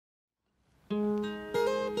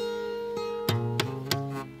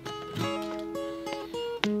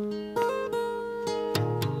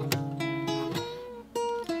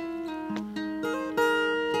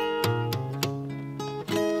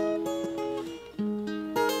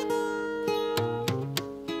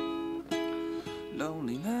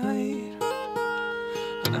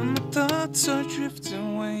thoughts are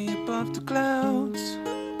drifting way above the clouds,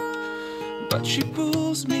 but she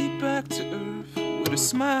pulls me back to earth with a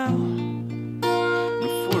smile. And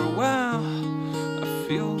for a while I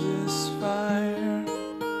feel this fire,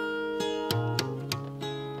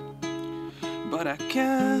 but I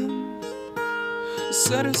can't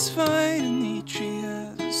satisfy the need she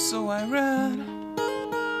has. So I ran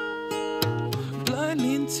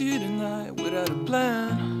blindly into the night without a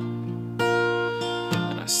plan,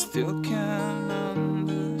 and I still can't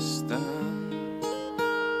understand.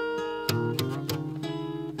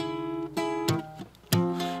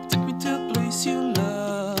 Take me to a place you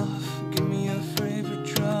love, give me your favorite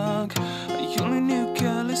drug. I only knew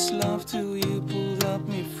careless love till you pulled up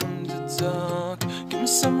me from the dark. Give me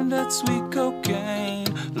some of that sweet cocaine,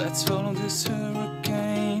 let's follow this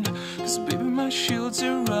hurricane. Cause baby my shields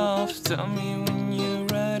are off, tell me when you're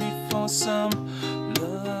ready for some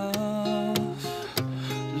love,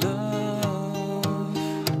 love,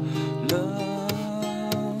 love,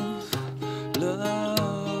 love,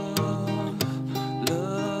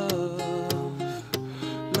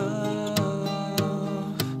 love,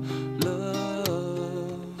 love,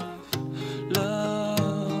 love.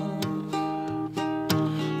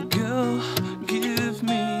 Girl, give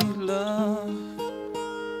me love.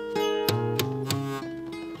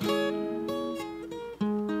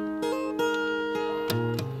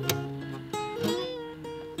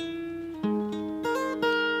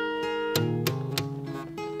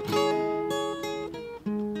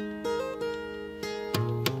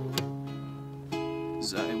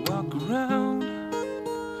 As I walk around,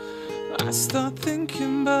 I start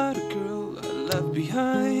thinking about a girl I left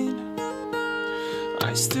behind.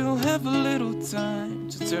 I still have a little time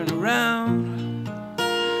to turn around,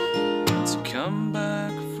 to come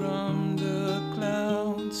back from the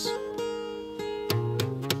clouds.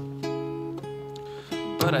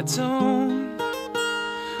 But I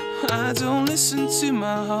don't listen to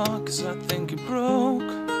my heart, cause I think it broke.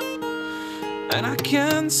 And I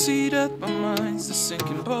can't see that my mind's a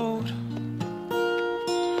sinking boat,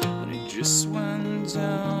 and it just went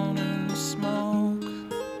down in smoke.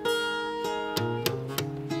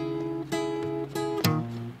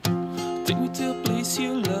 Take me to a place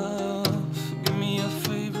you love, give me your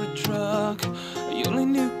favorite drug. I only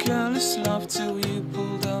knew careless love till you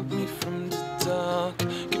pulled up me from the dark.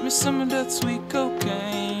 Give me some of that sweet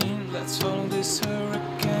cocaine, let's follow this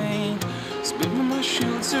hurricane. Cause baby my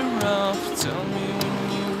shields are off, tell me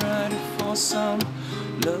when you're ready for some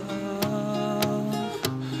love.